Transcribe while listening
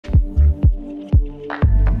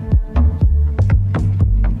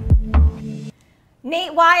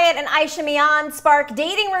Nate, Wyatt, and Aisha Mian spark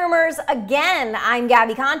dating rumors again. I'm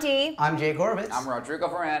Gabby Conti. I'm Jay Corbett. I'm Rodrigo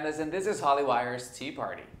Fernandez, and this is Hollywire's Tea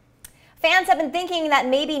Party. Fans have been thinking that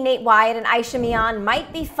maybe Nate Wyatt and Aisha Mian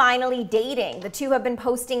might be finally dating. The two have been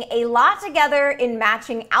posting a lot together in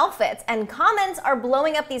matching outfits, and comments are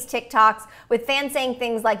blowing up these TikToks with fans saying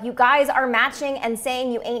things like, "You guys are matching," and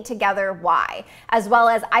saying you ain't together, why? As well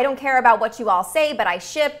as, "I don't care about what you all say, but I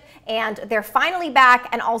ship," and "they're finally back,"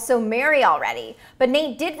 and also "marry already." But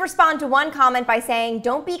Nate did respond to one comment by saying,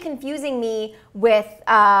 "Don't be confusing me with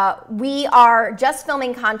we are just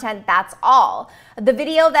filming content, that's all." The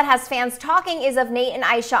video that has fans talking is of Nate and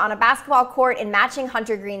Aisha on a basketball court in matching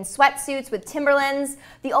hunter green sweatsuits with Timberlands.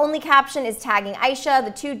 The only caption is tagging Aisha.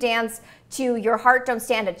 The two dance to "Your Heart Don't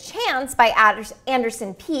Stand a Chance" by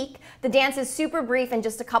Anderson Peak. The dance is super brief and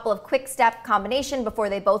just a couple of quick step combination before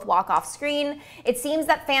they both walk off screen. It seems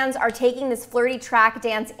that fans are taking this flirty track,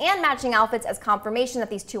 dance, and matching outfits as confirmation that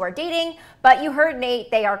these two are dating, but you heard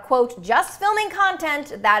Nate, they are, quote, "just filming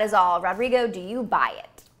content, that is all." Rodrigo, do you buy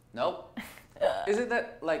it? Nope. Isn't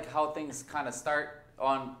that like how things kind of start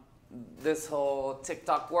on this whole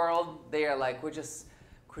TikTok world? They are like, we're just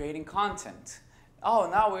creating content. Oh,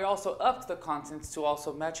 now we're also up the content to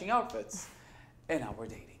also matching outfits. And now we're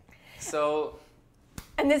dating. So...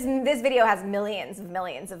 And this video has millions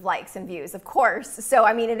of likes and views, of course. So,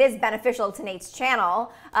 I mean, it is beneficial to Nate's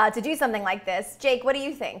channel to do something like this. Jake, what do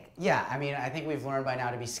you think? Yeah, I mean, I think we've learned by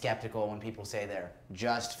now to be skeptical when people say they're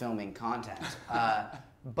just filming content.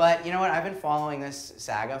 But you know what? I've been following this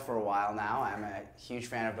saga for a while now. I'm a huge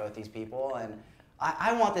fan of both these people, and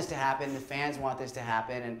I want this to happen. The fans want this to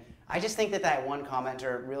happen, and I just think that that one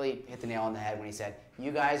commenter really hit the nail on the head when he said,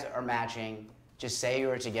 "You guys are matching. Just say you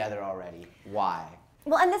were together already. Why?"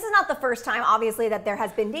 Well, and this is not the first time, obviously, that there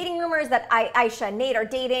has been dating rumors that Aisha and Nate are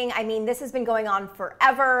dating. I mean, this has been going on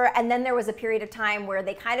forever. And then there was a period of time where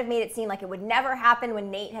they kind of made it seem like it would never happen when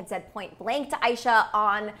Nate had said point blank to Aisha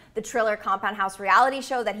on the Triller Compound House reality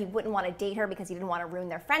show that he wouldn't want to date her because he didn't want to ruin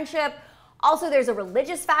their friendship. Also, there's a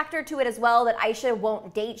religious factor to it as well, that Aisha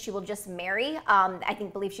won't date, she will just marry.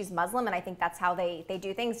 Believe she's Muslim, and I think that's how they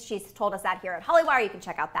do things. She's told us that here at Hollywire. You can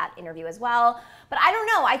check out that interview as well. But I don't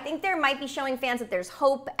know, I think there might be showing fans that there's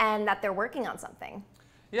hope and that they're working on something.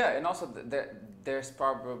 Yeah, and also there's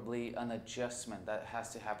probably an adjustment that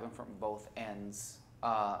has to happen from both ends.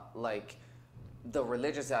 Like, the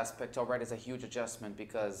religious aspect already is a huge adjustment,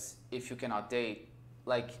 because if you cannot date,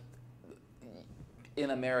 like,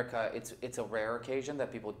 in America, it's a rare occasion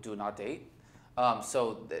that people do not date.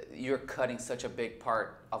 So you're cutting such a big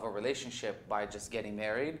part of a relationship by just getting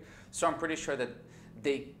married. So I'm pretty sure that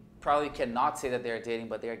they probably cannot say that they're dating,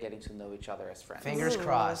 but they're getting to know each other as friends. Fingers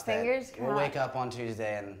crossed. Fingers crossed. We'll wake up on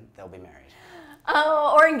Tuesday and they'll be married.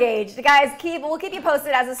 Oh, or engaged. Guys, we'll keep you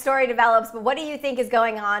posted as the story develops, but what do you think is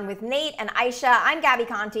going on with Nate and Aisha? I'm Gabby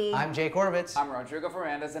Conti. I'm Jay Corbett. I'm Rodrigo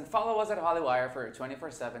Fernandez, and follow us at Hollywire for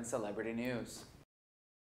 24/7 celebrity news.